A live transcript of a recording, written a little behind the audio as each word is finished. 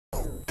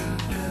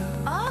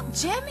Oh,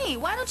 Jimmy,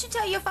 why don't you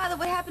tell your father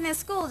what happened in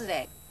school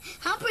today?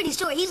 I'm pretty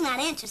sure he's not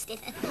interested.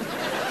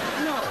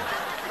 No,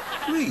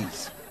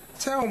 please,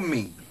 tell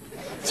me.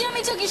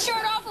 Jimmy took his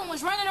shirt off and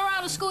was running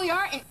around the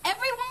schoolyard, and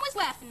everyone was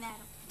laughing at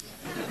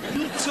him.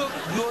 You took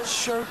your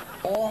shirt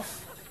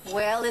off?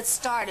 Well, it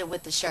started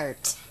with the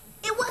shirt.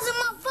 It wasn't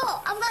my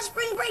fault. I've got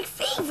spring break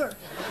fever.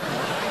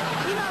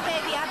 You know,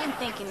 baby, I've been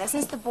thinking that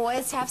since the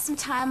boys have some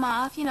time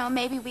off, you know,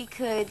 maybe we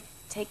could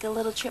take a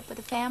little trip with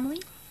the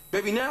family.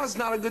 Baby, now is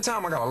not a good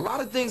time. I got a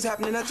lot of things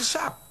happening at the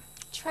shop.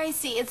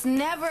 Tracy, it's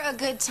never a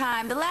good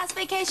time. The last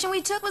vacation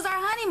we took was our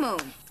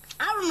honeymoon.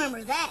 I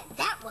remember that.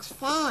 That was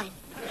fun.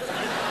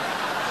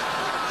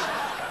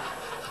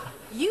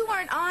 You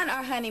weren't on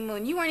our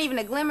honeymoon. You weren't even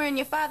a glimmer in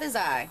your father's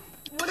eye.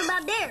 What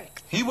about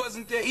Derrick? He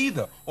wasn't there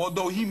either,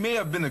 although he may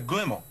have been a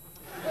glimmer.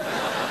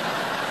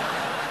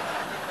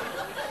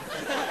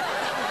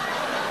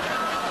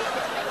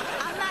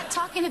 I'm not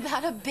talking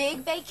about a big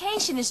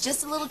vacation. It's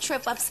just a little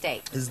trip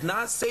upstate. It's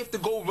not safe to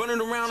go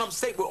running around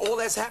upstate with all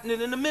that's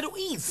happening in the Middle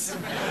East.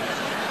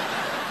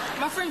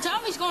 My friend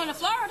Tommy's going to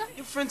Florida.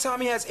 Your friend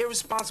Tommy has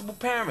irresponsible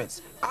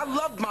parents. I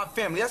love my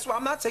family. That's why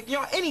I'm not taking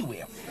y'all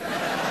anywhere.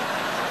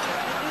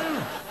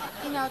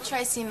 You know,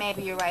 Tracy,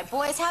 maybe you're right.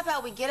 Boys, how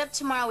about we get up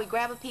tomorrow, we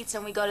grab a pizza,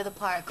 and we go to the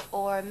park?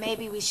 Or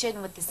maybe we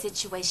shouldn't with the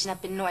situation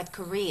up in North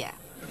Korea.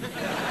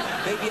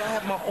 Baby, I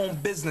have my own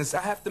business.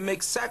 I have to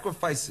make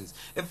sacrifices.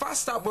 If I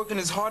stop working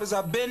as hard as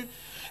I've been,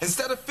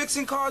 instead of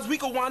fixing cars, we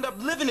could wind up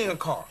living in a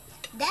car.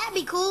 That'd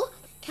be cool.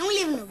 Can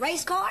we live in a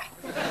race car?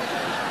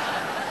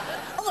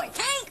 Or a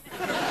tank?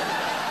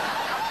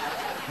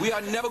 We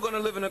are never going to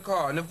live in a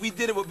car, and if we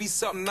did, it would be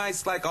something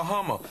nice like a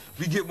Hummer.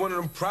 We get one of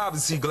them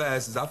privacy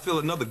glasses. I feel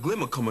another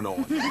glimmer coming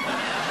on. Come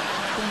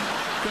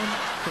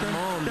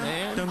on,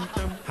 man.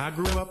 I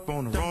grew up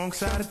on the wrong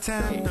side of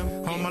town.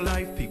 All my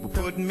life, people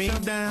putting me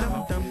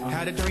down.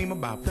 Had a dream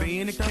about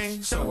being a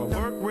king, so I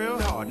worked real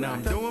hard. Now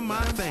I'm doing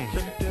my thing.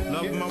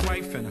 Love my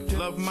wife and I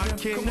love my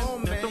kid.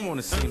 Don't want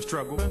to see him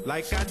struggle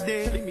like I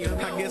did.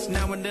 I guess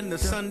now and then the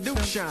sun do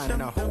shine,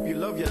 and I hope you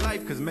love your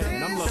life, cause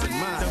man, I'm loving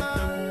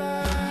mine.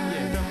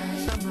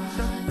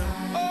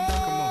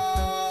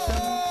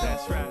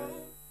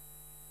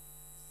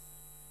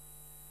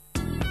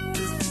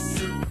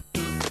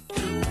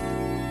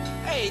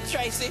 Hey,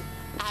 Tracy,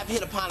 I've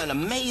hit upon an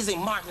amazing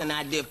marketing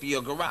idea for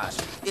your garage.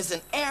 It's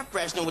an air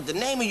freshener with the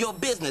name of your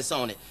business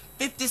on it.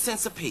 50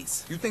 cents a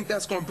piece. You think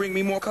that's going to bring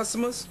me more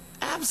customers?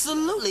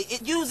 Absolutely.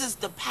 It uses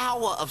the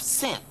power of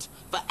scent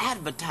for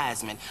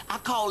advertisement. I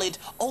call it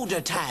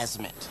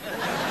odortisement.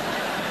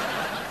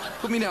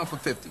 Put me down for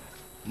 50.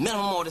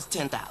 Minimum order's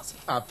 10,000.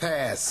 I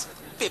pass.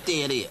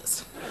 50 it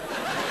is.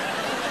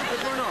 Hey,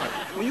 Bernard,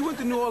 when you went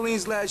to New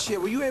Orleans last year,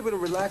 were you able to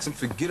relax and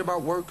forget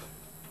about work?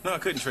 No, I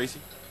couldn't, Tracy.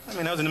 I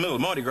mean, I was in the middle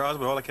of Mardi Gras,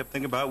 but all I kept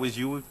thinking about was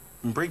you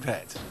and brake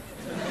pads.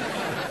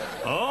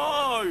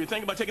 Oh, you're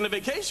thinking about taking a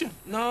vacation?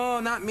 No,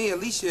 not me.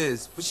 Alicia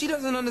is. But she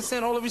doesn't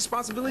understand all the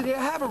responsibility I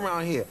have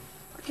around here.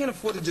 I can't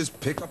afford to just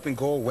pick up and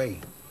go away.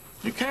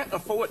 You can't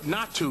afford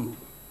not to.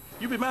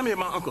 You remind me of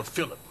my Uncle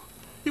Philip.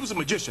 He was a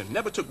magician,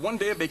 never took one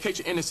day of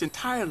vacation in his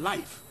entire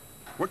life.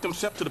 Worked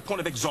himself to the point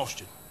of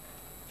exhaustion.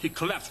 He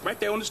collapsed right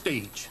there on the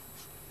stage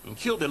and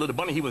killed that little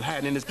bunny he was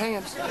hiding in his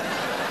pants.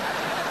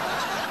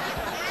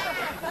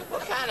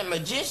 What kind of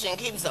magician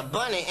keeps a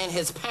bunny in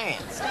his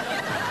pants?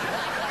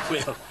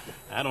 Well,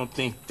 I don't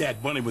think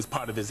that bunny was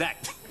part of his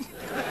act.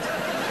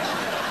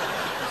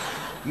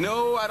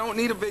 No, I don't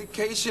need a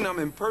vacation. I'm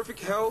in perfect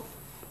health,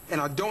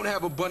 and I don't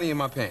have a bunny in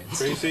my pants.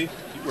 Tracy,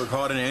 you work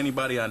harder than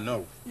anybody I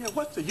know. Yeah,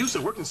 what's the use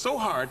of working so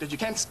hard that you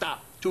can't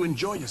stop to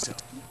enjoy yourself?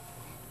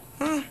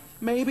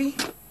 Maybe.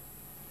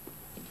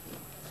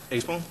 Hey,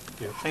 Spoon,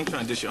 I ain't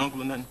trying to dish your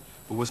uncle or nothing,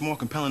 but what's more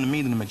compelling to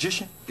me than a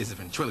magician is a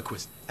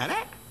ventriloquist. Now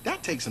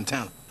that takes some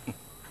talent.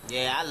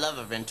 Yeah, I love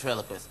a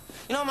ventriloquist.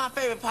 You know what my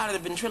favorite part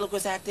of the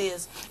ventriloquist act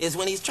is? Is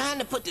when he's trying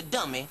to put the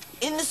dummy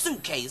in the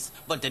suitcase,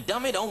 but the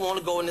dummy don't want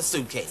to go in the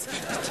suitcase.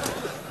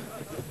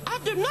 I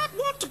do not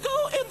want to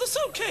go in the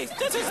suitcase.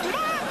 This is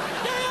my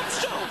damn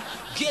show.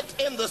 Get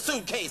in the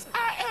suitcase.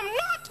 I am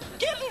not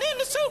getting in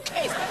the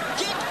suitcase.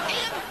 Get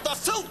in the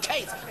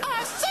suitcase.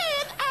 I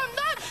said I'm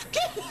not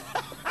getting...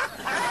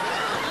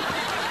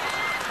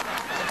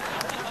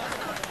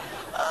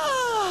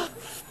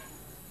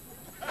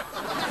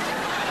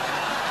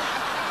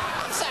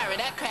 I'm sorry,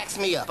 that cracks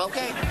me up,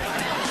 okay?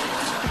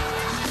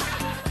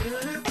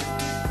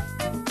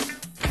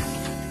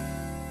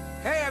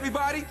 Hey,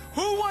 everybody,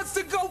 who wants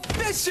to go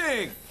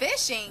fishing?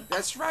 Fishing?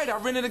 That's right, I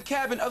rented a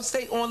cabin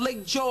upstate on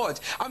Lake George.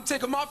 I'm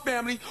taking my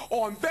family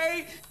on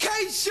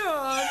vacation.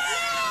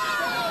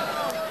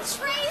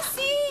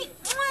 Tracy!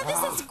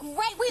 This is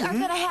great. We are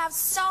going to have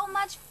so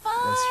much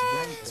fun.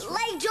 That's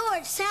right. Lake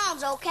George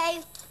sounds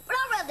okay, but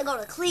I'd rather go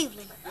to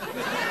Cleveland.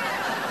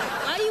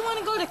 Why do you want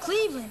to go to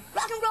Cleveland?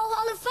 Rock and Roll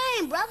Hall of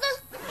Fame, brother.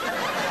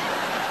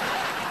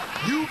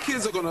 You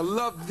kids are gonna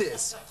love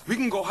this. We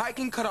can go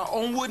hiking, cut our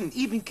own wood, and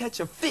even catch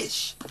a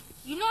fish.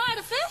 You know how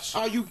to fish?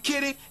 Are you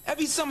kidding?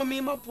 Every summer, me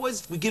and my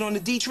boys, we get on the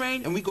D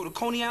train, and we go to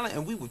Coney Island,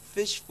 and we would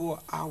fish for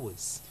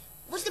hours.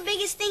 What's the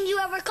biggest thing you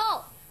ever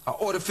caught? An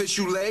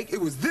artificial leg. It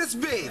was this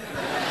big.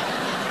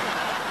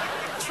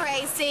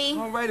 Tracy.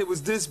 All right, it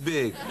was this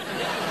big.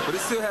 But it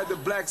still had the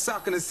black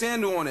sock and the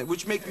sandal on it,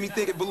 which makes me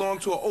think it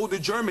belonged to an older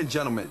German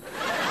gentleman.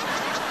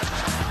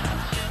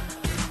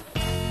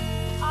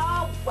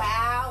 Oh,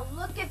 wow.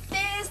 Look at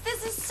this.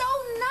 This is so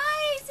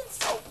nice.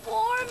 It's so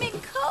warm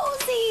and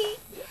cozy.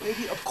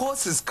 Baby, of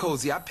course it's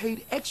cozy. I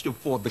paid extra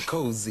for the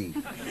cozy.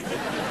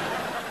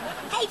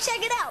 Hey,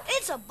 check it out.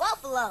 It's a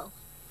buffalo.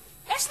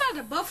 That's not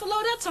a buffalo,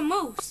 that's a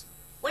moose.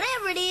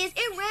 Whatever it is,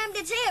 it rammed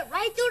its head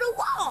right through the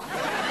wall.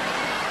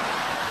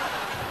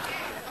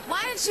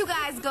 Why don't you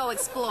guys go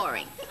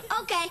exploring?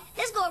 Okay,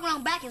 let's go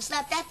around back and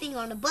slap that thing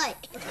on the butt.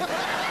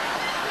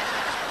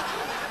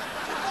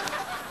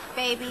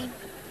 Baby,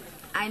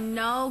 I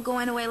know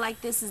going away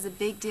like this is a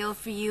big deal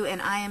for you, and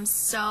I am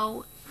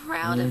so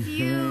proud of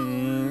you.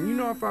 You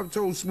know, if I've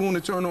told Spoon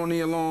to turn on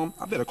the alarm,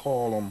 I better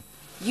call him.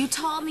 You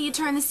told me you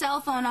turned the cell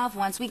phone off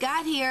once we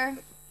got here.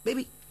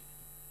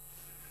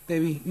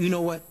 Baby, you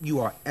know what?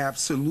 You are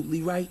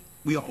absolutely right.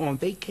 We are on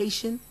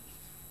vacation.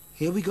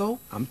 Here we go.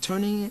 I'm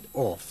turning it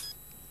off.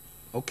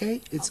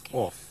 Okay? It's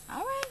off.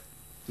 All right.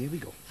 Here we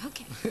go.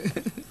 Okay.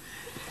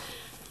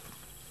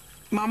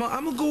 Mama,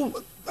 I'm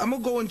gonna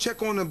go and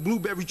check on the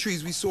blueberry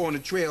trees we saw on the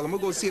trail. I'm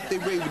gonna go see if they're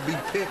ready to be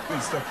picked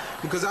and stuff.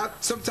 Because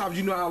sometimes,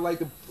 you know, I like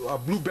the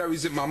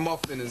blueberries in my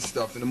muffin and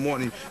stuff. In the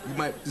morning, you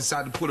might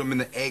decide to put them in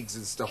the eggs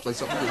and stuff like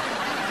something.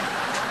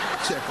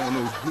 Check on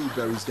those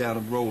blueberries down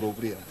the road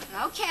over there.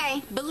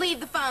 Okay, but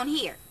leave the phone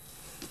here.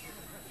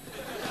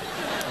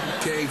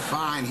 Okay,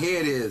 fine.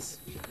 Here it is.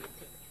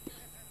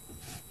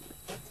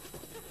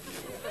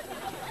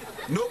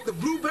 Nope, the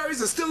blueberries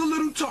are still a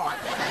little tart.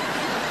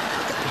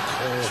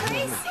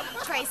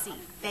 Tracy,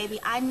 baby,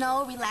 I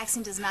know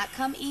relaxing does not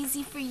come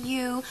easy for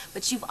you,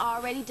 but you've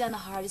already done the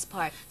hardest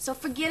part. So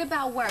forget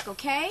about work,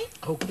 okay?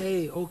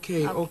 Okay, I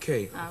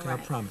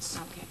right. promise.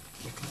 Okay.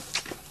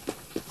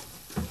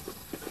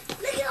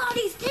 Look at all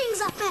these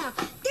things I found.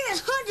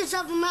 There's hundreds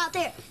of them out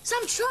there.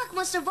 Some truck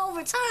must have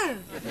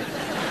overturned.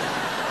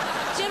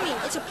 Jimmy,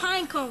 it's a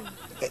pine cone.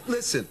 Hey,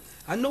 listen,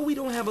 I know we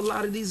don't have a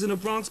lot of these in the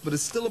Bronx, but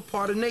it's still a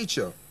part of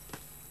nature.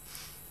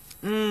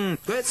 Go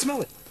ahead,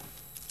 smell it.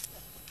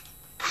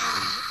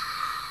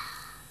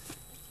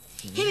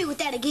 Hit me with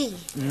that again.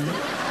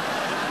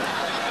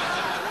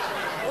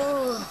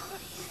 Oh.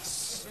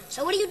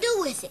 So what do you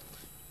do with it?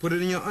 Put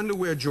it in your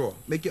underwear drawer.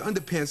 Make your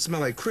underpants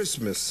smell like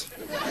Christmas.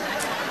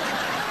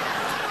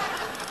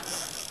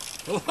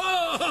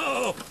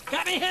 Oh,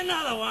 got me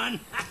another one.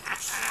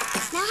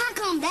 Now how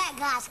come that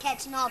guy's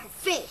catching all the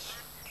fish?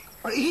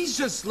 He's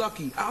just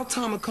lucky. Our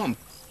time will come.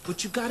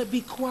 But you gotta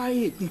be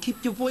quiet and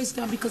keep your voice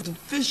down because the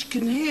fish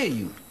can hear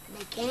you.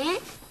 They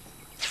can't?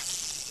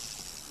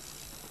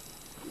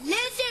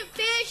 Listen,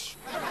 fish,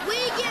 we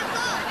give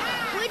up.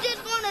 We're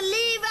just gonna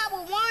leave our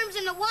worms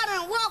in the water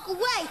and walk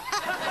away.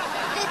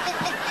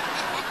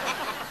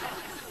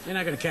 You're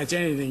not gonna catch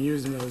anything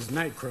using those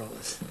night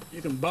crawlers.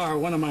 You can borrow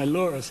one of my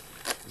lures.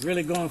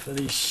 Really going for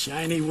these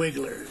shiny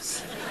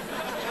wigglers.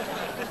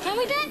 Can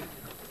we, Dad?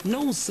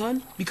 No,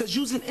 son, because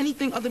using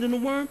anything other than a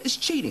worm is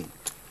cheating.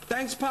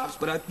 Thanks, Pops,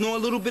 but I know a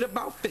little bit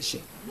about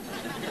fishing.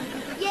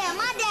 Yeah,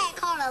 my dad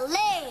caught a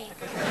leg.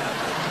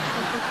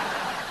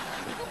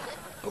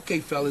 Okay,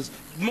 fellas,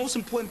 the most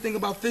important thing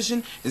about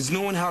fishing is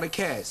knowing how to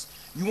cast.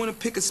 You want to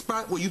pick a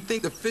spot where you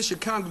think the fish are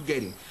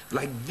congregating,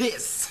 like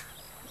this.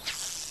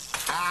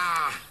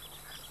 Ah!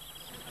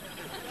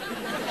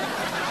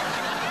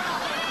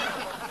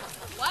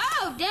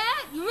 Wow,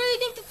 Dad, you really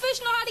think the fish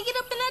know how to get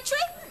up in that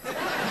tree?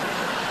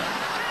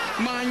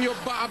 Mind your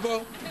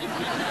bobber.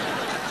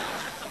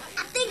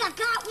 I think I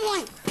got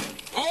one.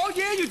 Oh,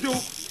 yeah, you do.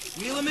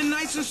 Reel him in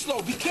nice and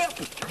slow. Be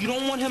careful. You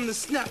don't want him to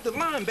snap the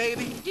line,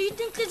 baby. Do you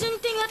think there's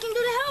anything I can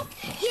do to help?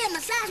 Yeah,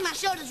 massage my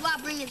shoulders while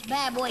I bring this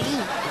bad boy in.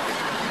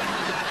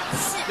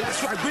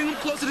 That's right. Bring him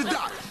close to the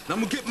dock. And I'm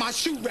going to get my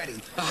shoe ready.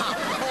 Oh,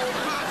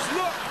 Pops,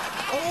 look.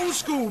 Old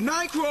school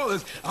night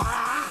crawlers.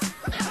 Ah!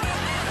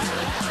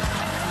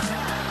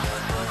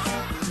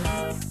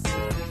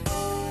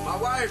 My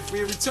wife,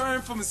 we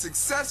returned from a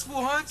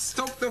successful hunt,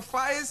 stoked the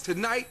fires.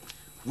 Tonight,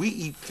 we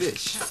eat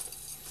fish.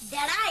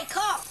 That I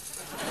caught.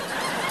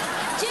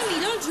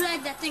 Jimmy, don't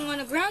drag that thing on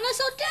the ground. That's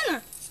our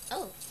dinner.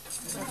 Oh.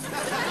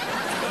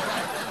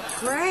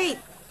 Great.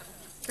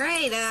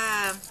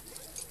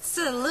 It's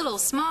a little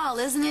small,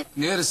 isn't it?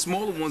 Yeah, the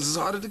smaller ones is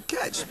harder to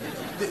catch.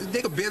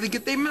 They could barely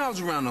get their mouths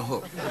around the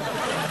hook.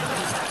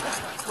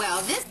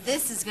 Well,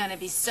 this is gonna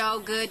be so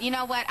good. You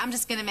know what? I'm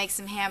just gonna make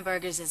some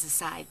hamburgers as a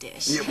side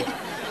dish. Yeah, well,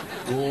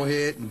 go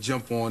ahead and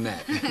jump on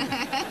that.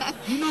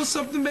 You know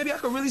something, baby? I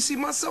could really see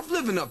myself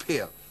living up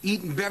here.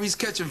 Eating berries,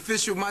 catching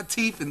fish with my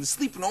teeth, and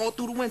sleeping all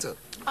through the winter.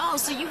 Oh,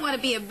 so you want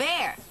to be a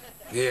bear?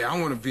 Yeah, I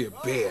want to be a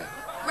bear.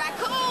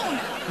 Raccoon!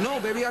 No,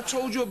 baby, I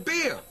told you a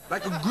bear.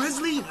 Like a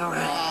grizzly.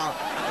 Raccoon!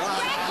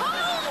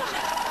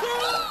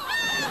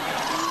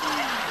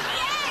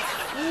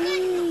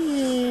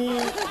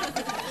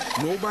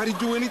 Nobody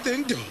do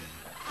anything dumb.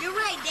 You're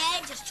right,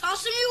 Dad. Just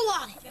toss him your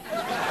wallet.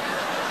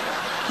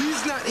 He's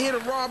He's not here to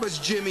rob us,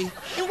 Jimmy.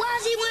 And why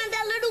is he wearing that